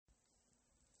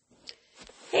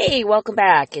Hey, welcome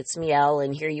back. It's me, Elle,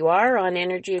 and here you are on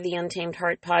Energy of the Untamed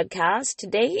Heart podcast.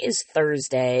 Today is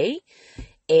Thursday,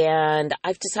 and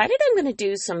I've decided I'm going to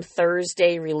do some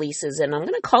Thursday releases, and I'm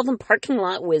going to call them Parking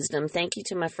Lot Wisdom. Thank you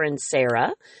to my friend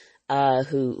Sarah,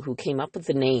 who came up with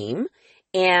the name.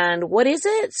 And what is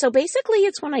it? So basically,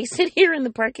 it's when I sit here in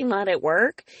the parking lot at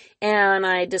work, and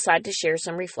I decide to share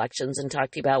some reflections and talk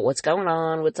to you about what's going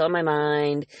on, what's on my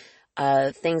mind,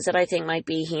 things that I think might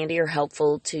be handy or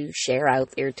helpful to share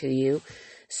out there to you.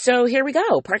 So here we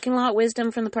go. Parking lot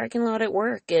wisdom from the parking lot at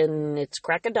work. And it's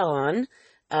crack of dawn,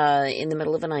 in the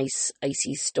middle of an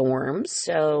icy storm.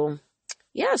 So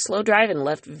yeah, slow driving,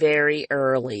 left very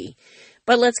early.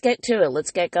 But let's get to it.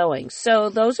 Let's get going. So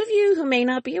those of you who may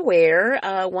not be aware,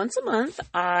 once a month,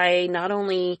 I not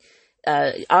only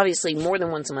obviously more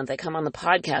than once a month I come on the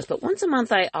podcast, but once a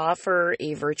month I offer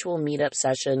a virtual meetup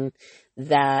session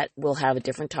that will have a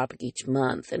different topic each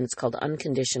month, and it's called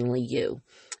Unconditionally You.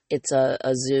 It's a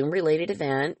Zoom-related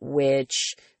event,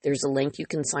 which there's a link you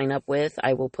can sign up with.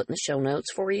 I will put in the show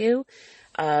notes for you.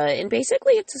 And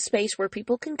basically, it's a space where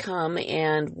people can come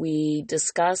and we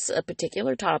discuss a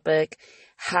particular topic,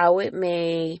 how it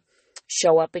may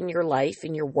show up in your life,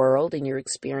 in your world, in your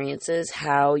experiences,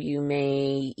 how you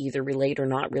may either relate or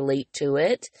not relate to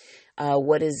it.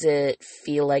 What does it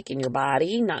feel like in your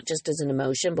body? Not just as an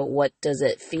emotion, but what does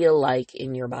it feel like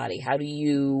in your body? How do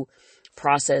you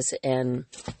process and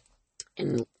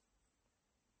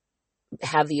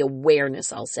have the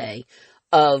awareness, I'll say,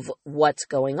 of what's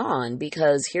going on?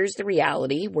 Because here's the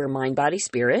reality. We're mind, body,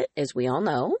 spirit, as we all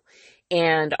know.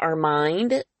 And our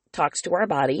mind talks to our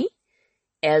body,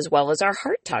 as well as our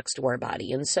heart talks to our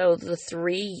body. And so the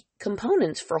three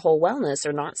components for whole wellness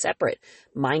are not separate.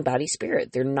 Mind, body,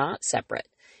 spirit, they're not separate.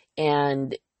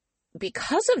 And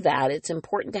because of that, it's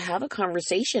important to have a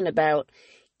conversation about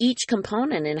each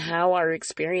component and how our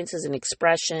experiences and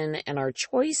expression and our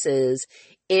choices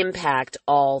impact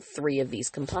all three of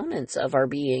these components of our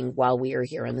being while we are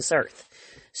here on this earth.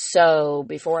 So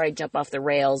before I jump off the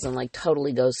rails and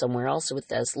totally go somewhere else with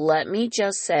this, let me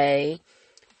just say,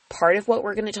 part of what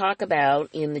we're going to talk about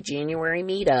in the January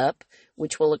meetup,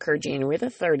 which will occur January the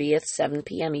 30th, 7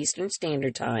 p.m. Eastern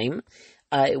Standard Time.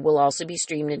 It will also be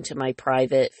streamed into my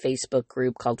private Facebook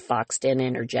group called Foxed In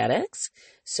Energetics.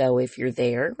 So if you're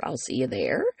there, I'll see you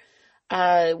there.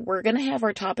 We're going to have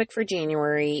our topic for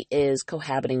January is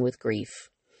cohabiting with grief.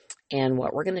 And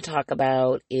what we're going to talk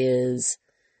about is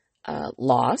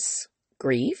loss,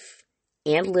 grief,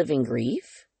 and living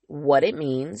grief, what it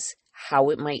means,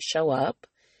 how it might show up,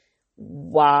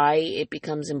 why it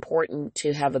becomes important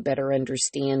to have a better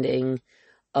understanding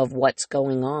of what's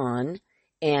going on.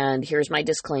 And here's my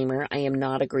disclaimer. I am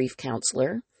not a grief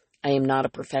counselor. I am not a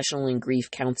professional in grief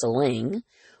counseling.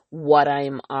 What I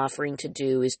am offering to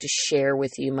do is to share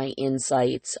with you my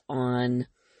insights on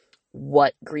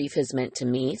what grief has meant to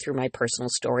me through my personal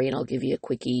story. And I'll give you a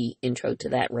quickie intro to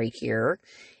that right here.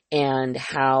 And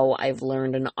how I've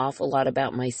learned an awful lot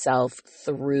about myself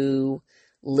through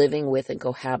living with and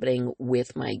cohabiting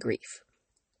with my grief.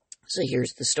 So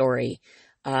here's the story.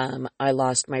 I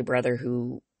lost my brother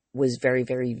who was very,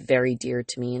 very, very dear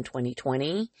to me in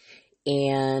 2020.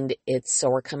 And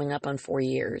we're coming up on 4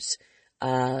 years.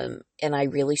 And I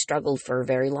really struggled for a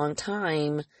very long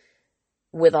time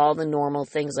with all the normal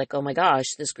things like, oh my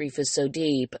gosh, this grief is so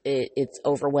deep. It's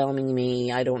overwhelming me.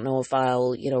 I don't know if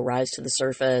I'll, rise to the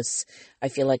surface. I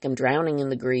feel like I'm drowning in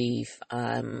the grief.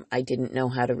 I didn't know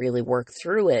how to really work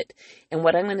through it. And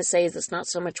what I'm going to say is it's not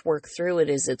so much work through it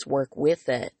as it's work with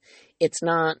it. It's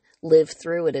not live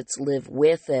through it. It's live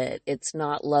with it. It's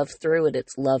not love through it.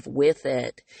 It's love with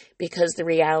it. Because the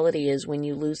reality is when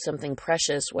you lose something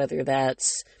precious, whether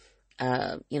that's,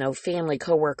 family,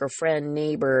 coworker, friend,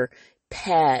 neighbor,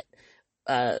 pet,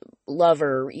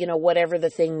 lover, whatever the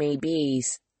thing may be,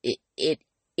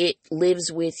 it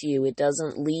lives with you. It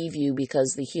doesn't leave you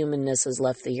because the humanness has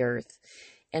left the earth.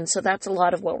 And so that's a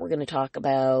lot of what we're going to talk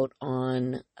about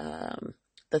on the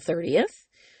 30th.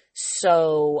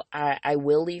 So I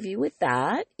will leave you with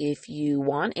that. If you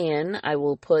want in, I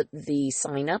will put the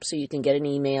sign up so you can get an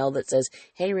email that says,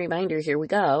 hey, reminder, here we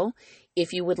go.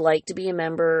 If you would like to be a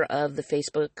member of the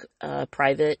Facebook,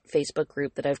 private Facebook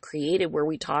group that I've created where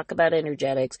we talk about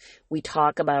energetics, we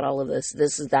talk about all of this.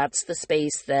 That's the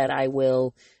space that I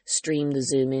will stream the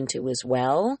Zoom into as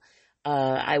well.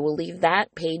 I will leave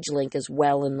that page link as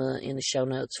well in the show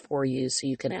notes for you so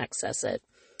you can access it.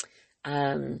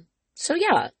 So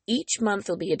yeah, each month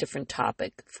will be a different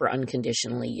topic for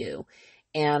Unconditionally You.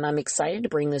 And I'm excited to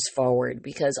bring this forward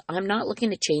because I'm not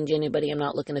looking to change anybody. I'm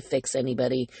not looking to fix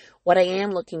anybody. What I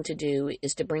am looking to do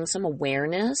is to bring some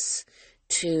awareness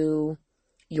to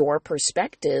your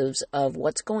perspectives of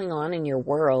what's going on in your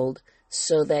world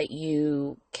so that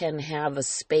you can have a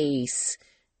space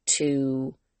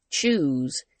to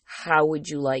choose how would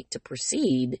you like to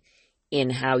proceed in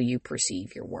how you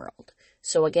perceive your world.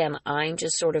 So again, I'm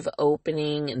just sort of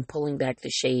opening and pulling back the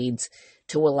shades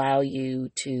to allow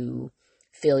you to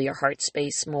feel your heart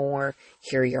space more,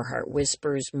 hear your heart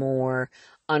whispers more,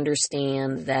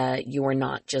 understand that you are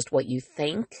not just what you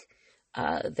think,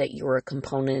 that you're a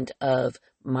component of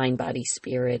mind, body,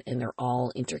 spirit, and they're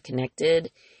all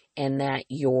interconnected, and that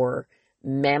your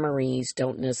memories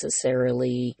don't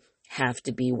necessarily have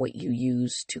to be what you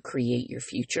use to create your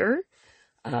future,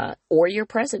 or your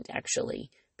present, actually,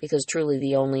 because truly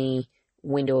the only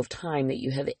window of time that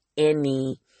you have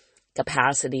any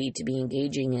capacity to be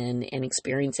engaging in and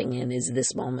experiencing in is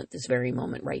this moment, this very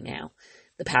moment right now.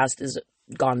 The past is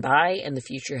gone by and the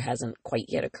future hasn't quite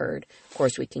yet occurred. Of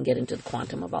course, we can get into the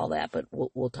quantum of all that, but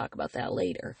we'll talk about that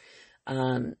later.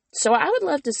 So I would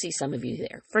love to see some of you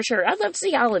there, for sure. I'd love to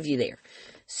see all of you there.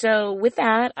 So with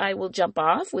that, I will jump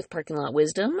off with Parking Lot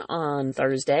Wisdom on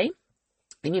Thursday.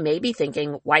 And you may be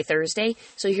thinking, why Thursday?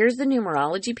 So here's the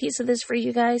numerology piece of this for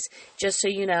you guys. Just so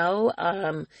you know,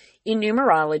 in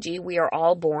numerology, we are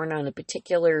all born on a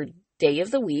particular day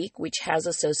of the week, which has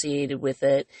associated with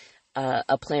it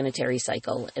a planetary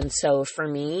cycle. And so for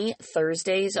me,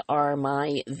 Thursdays are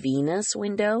my Venus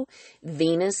window.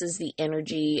 Venus is the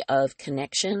energy of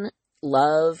connection,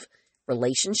 love,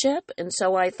 relationship. And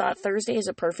so I thought Thursday is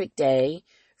a perfect day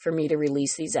for me to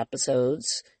release these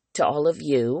episodes to all of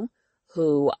you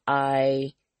who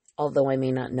although I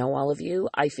may not know all of you,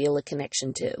 I feel a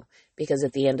connection to. Because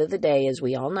at the end of the day, as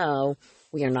we all know,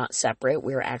 we are not separate.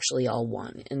 We're actually all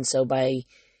one. And so by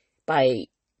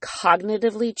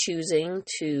cognitively choosing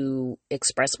to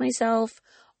express myself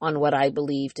on what I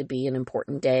believe to be an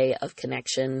important day of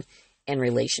connection and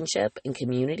relationship and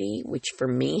community, which for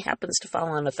me happens to fall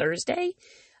on a Thursday,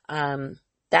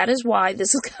 that is why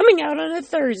this is coming out on a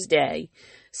Thursday.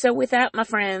 So with that, my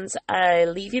friends, I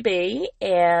leave you be,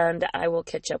 and I will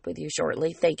catch up with you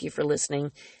shortly. Thank you for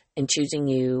listening and choosing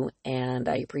you, and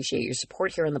I appreciate your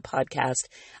support here on the podcast.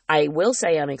 I will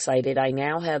say I'm excited. I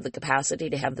now have the capacity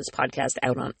to have this podcast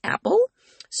out on Apple.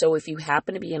 So if you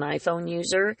happen to be an iPhone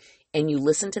user and you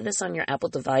listen to this on your Apple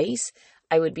device,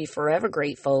 I would be forever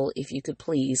grateful if you could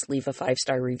please leave a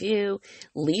 5-star review,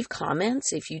 leave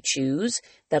comments if you choose.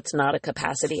 That's not a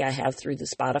capacity I have through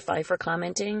the Spotify for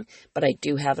commenting, but I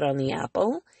do have it on the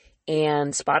Apple.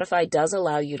 And Spotify does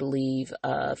allow you to leave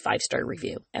a 5-star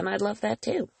review, and I'd love that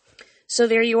too. So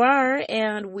there you are,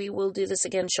 and we will do this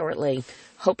again shortly.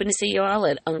 Hoping to see you all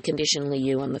at Unconditionally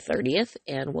You on the 30th,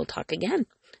 and we'll talk again.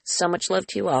 So much love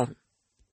to you all.